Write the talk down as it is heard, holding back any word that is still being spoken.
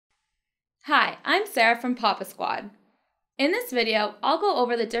Hi, I'm Sarah from Papa Squad. In this video, I'll go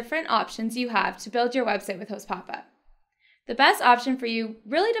over the different options you have to build your website with HostPapa. The best option for you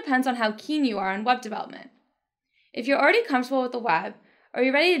really depends on how keen you are on web development. If you're already comfortable with the web, or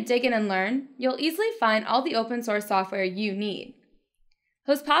you're ready to dig in and learn, you'll easily find all the open source software you need.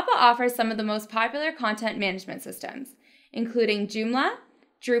 HostPapa offers some of the most popular content management systems, including Joomla,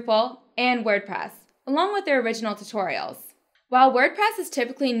 Drupal, and WordPress, along with their original tutorials. While WordPress is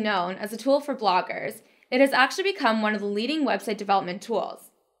typically known as a tool for bloggers, it has actually become one of the leading website development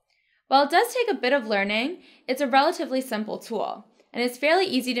tools. While it does take a bit of learning, it's a relatively simple tool, and it's fairly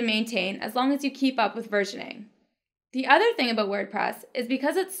easy to maintain as long as you keep up with versioning. The other thing about WordPress is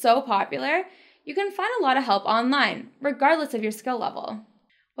because it's so popular, you can find a lot of help online, regardless of your skill level.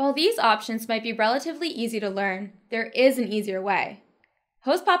 While these options might be relatively easy to learn, there is an easier way.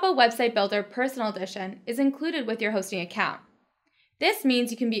 HostPapa Website Builder Personal Edition is included with your hosting account. This means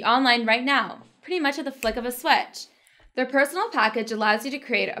you can be online right now, pretty much at the flick of a switch. Their personal package allows you to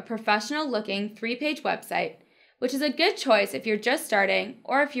create a professional-looking 3-page website, which is a good choice if you're just starting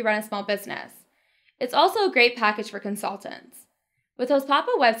or if you run a small business. It's also a great package for consultants. With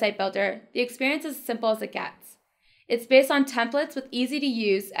HostPapa Website Builder, the experience is as simple as it gets. It's based on templates with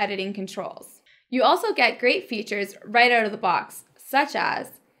easy-to-use editing controls. You also get great features right out of the box, such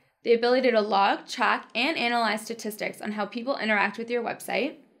as the ability to log, track, and analyze statistics on how people interact with your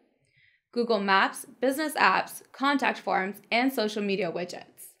website, Google Maps, business apps, contact forms, and social media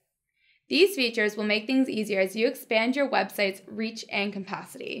widgets. These features will make things easier as you expand your website's reach and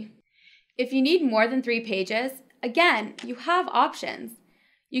capacity. If you need more than 3 pages, again, you have options.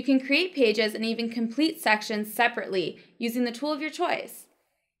 You can create pages and even complete sections separately using the tool of your choice.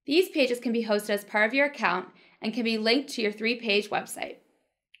 These pages can be hosted as part of your account and can be linked to your 3-page website.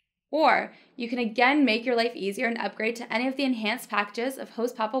 Or you can again make your life easier and upgrade to any of the enhanced packages of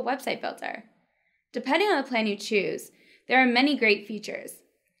HostPapa Website Builder. Depending on the plan you choose, there are many great features,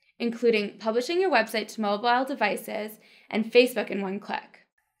 including publishing your website to mobile devices and Facebook in one click.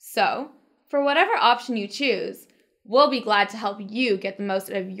 So, for whatever option you choose, we'll be glad to help you get the most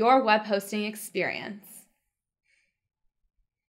out of your web hosting experience.